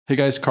Hey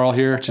guys, Carl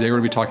here. Today we're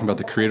going to be talking about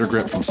the Creator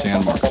Grip from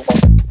SANDMARC.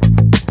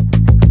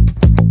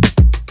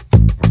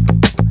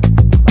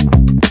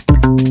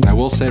 I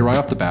will say right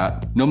off the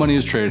bat, no money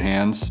is traded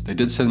hands. They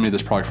did send me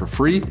this product for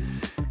free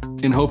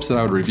in hopes that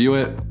I would review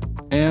it,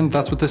 and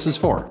that's what this is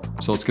for.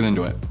 So let's get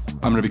into it.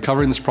 I'm going to be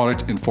covering this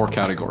product in 4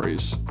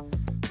 categories: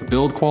 the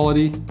build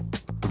quality,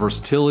 the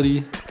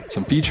versatility,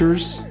 some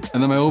features,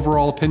 and then my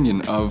overall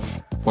opinion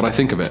of what I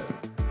think of it.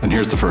 And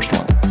here's the first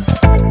one.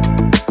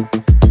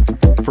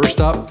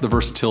 First up, the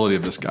versatility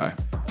of this guy.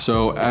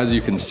 So as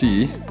you can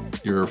see,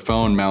 your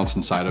phone mounts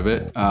inside of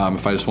it.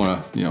 If I just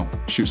want to,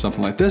 shoot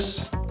something like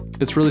this,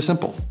 it's really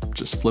simple.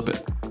 Just flip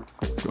it.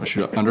 If you want to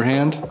shoot it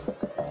underhand,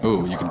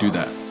 oh, you can do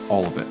that,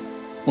 all of it.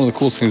 One of the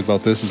coolest things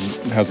about this is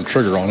it has a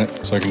trigger on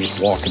it, so I can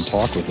just walk and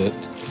talk with it.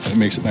 And it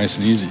makes it nice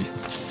and easy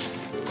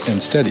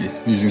and steady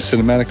using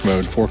cinematic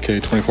mode,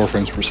 4K, 24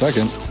 frames per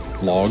second,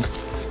 log.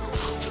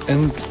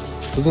 And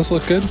doesn't this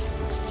look good?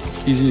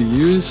 It's easy to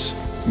use.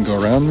 You can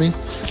go around me,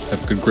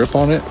 have a good grip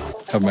on it,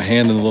 have my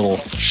hand in the little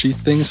sheath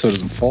thing so it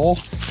doesn't fall.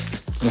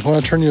 And if I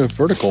want to turn you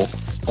vertical,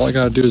 all I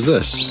gotta do is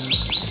this.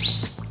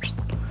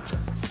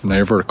 And now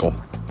you're vertical.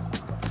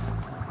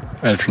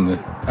 I had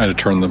to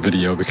turn the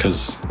video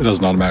because it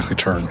doesn't automatically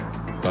turn,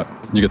 but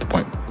you get the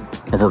point.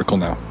 We're vertical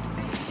now.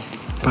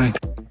 Bye.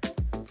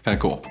 Kind of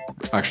cool.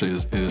 Actually,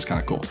 it is kind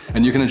of cool.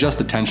 And you can adjust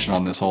the tension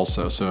on this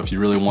also. So if you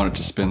really want it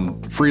to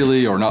spin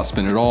freely or not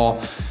spin at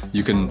all,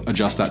 you can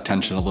adjust that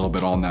tension a little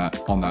bit on that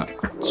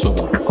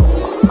swivel.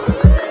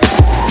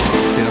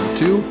 Okay, number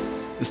 2,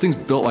 this thing's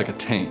built like a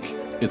tank.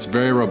 It's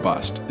very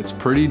robust. It's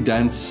pretty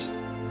dense,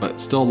 but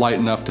still light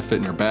enough to fit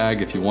in your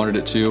bag if you wanted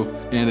it to.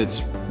 And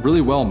it's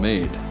really well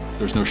made.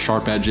 There's no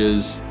sharp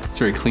edges. It's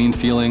very clean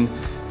feeling.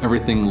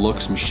 Everything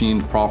looks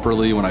machined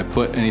properly. When I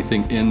put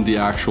anything in the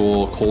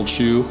actual cold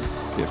shoe,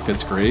 it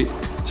fits great.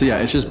 So yeah,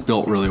 it's just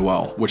built really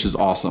well, which is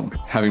awesome.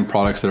 Having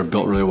products that are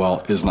built really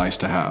well is nice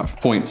to have.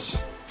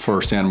 Points for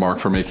SANDMARC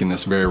for making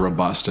this very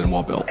robust and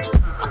well built.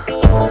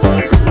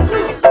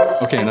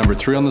 Okay, number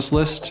 3 on this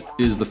list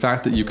is the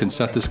fact that you can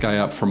set this guy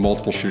up for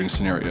multiple shooting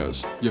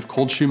scenarios. You have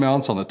cold shoe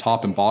mounts on the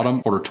top and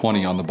bottom, order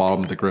 20 on the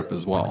bottom of the grip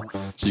as well.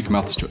 So you can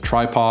mount this to a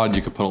tripod,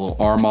 you could put a little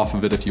arm off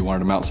of it if you wanted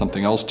to mount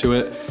something else to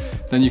it.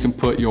 Then you can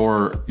put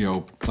your,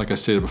 like I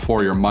stated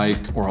before, your mic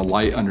or a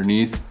light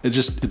underneath.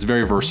 It's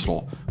very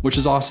versatile, which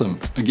is awesome.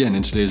 Again,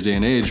 in today's day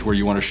and age where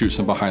you want to shoot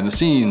some behind the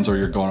scenes or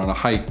you're going on a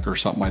hike or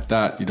something like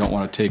that, you don't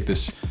want to take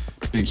this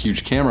big,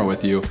 huge camera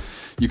with you.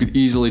 You could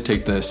easily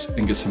take this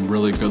and get some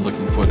really good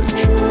looking footage.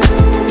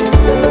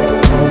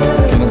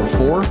 Okay, number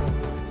 4,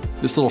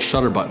 this little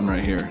shutter button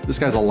right here. This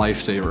guy's a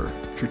lifesaver.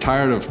 If you're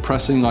tired of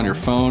pressing on your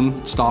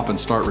phone, stop and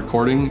start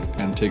recording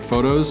and take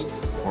photos,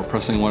 or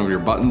pressing one of your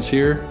buttons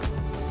here,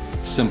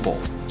 it's simple.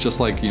 It's just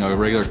like a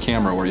regular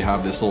camera where you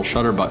have this little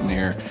shutter button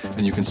here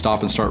and you can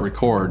stop and start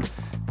record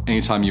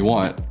anytime you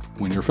want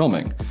when you're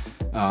filming.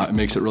 It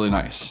makes it really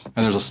nice.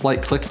 And there's a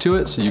slight click to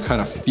it, so you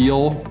kind of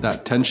feel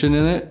that tension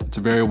in it. It's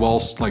a very well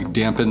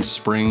dampened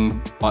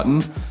spring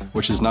button,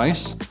 which is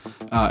nice.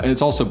 And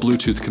it's also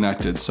Bluetooth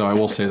connected, so I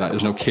will say that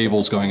there's no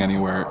cables going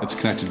anywhere. It's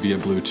connected via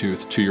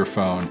Bluetooth to your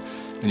phone,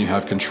 and you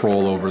have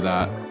control over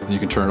that. And you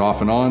can turn it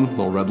off and on,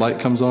 little red light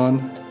comes on,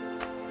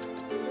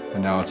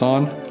 and now it's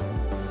on.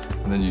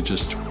 And then you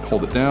just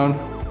hold it down,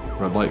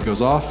 red light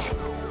goes off,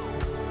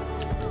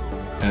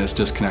 and it's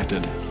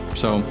disconnected.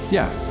 So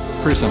yeah,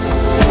 pretty simple.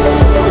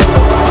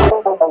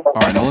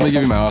 All right, now let me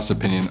give you my honest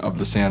opinion of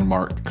the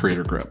SANDMARC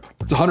Creator Grip.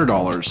 It's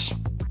 $100,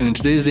 and in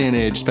today's day and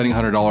age, spending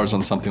 $100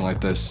 on something like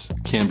this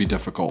can be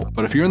difficult.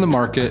 But if you're in the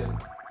market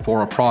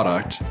for a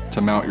product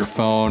to mount your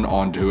phone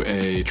onto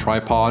a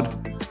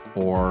tripod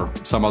or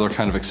some other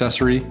kind of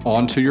accessory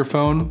onto your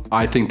phone,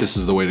 I think this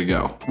is the way to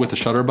go. With the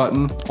shutter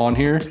button on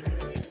here,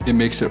 it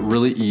makes it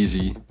really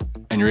easy,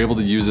 and you're able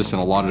to use this in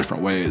a lot of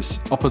different ways.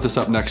 I'll put this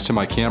up next to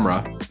my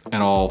camera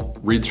and I'll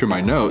read through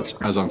my notes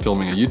as I'm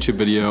filming a YouTube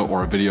video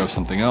or a video of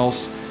something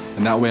else,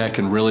 and that way I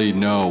can really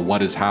know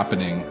what is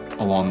happening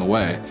along the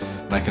way.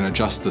 And I can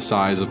adjust the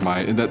size of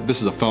this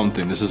is a phone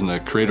thing, this isn't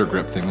a Creator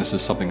Grip thing, this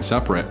is something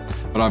separate,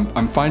 but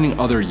I'm finding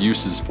other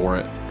uses for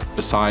it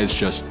besides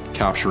just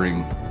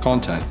capturing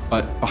content.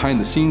 But behind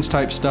the scenes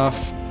type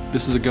stuff,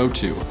 this is a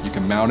go-to. You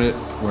can mount it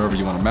wherever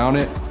you want to mount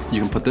it.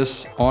 You can put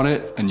this on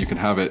it and you can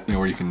have it,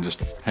 where you can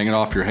just hang it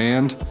off your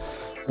hand,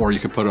 or you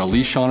could put a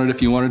leash on it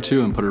if you wanted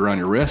to and put it around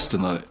your wrist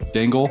and let it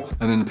dangle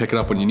and then pick it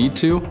up when you need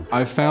to.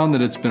 I've found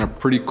that it's been a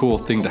pretty cool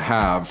thing to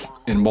have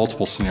in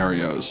multiple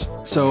scenarios.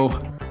 So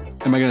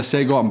am I gonna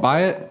say go out and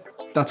buy it?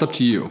 That's up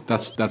to you.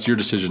 That's your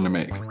decision to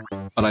make.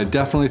 But I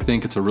definitely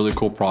think it's a really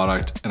cool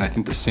product, and I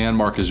think that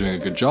SANDMARC is doing a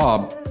good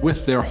job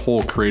with their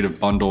whole creative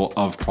bundle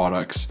of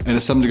products, and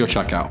it's something to go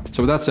check out.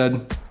 So with that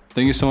said,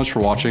 thank you so much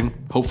for watching.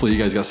 Hopefully you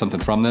guys got something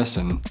from this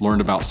and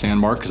learned about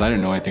SANDMARC, because I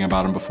didn't know anything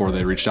about them before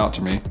they reached out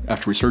to me.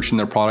 After researching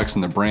their products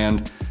and their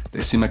brand,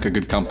 they seem like a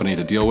good company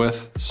to deal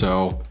with,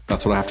 so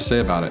that's what I have to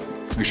say about it.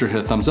 Make sure to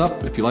hit a thumbs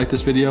up if you liked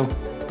this video,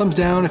 thumbs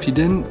down if you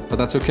didn't, but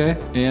that's okay,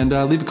 and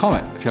leave a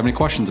comment if you have any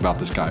questions about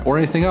this guy or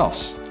anything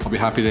else. I'll be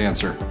happy to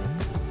answer.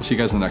 We'll see you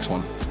guys in the next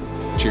one.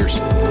 Cheers.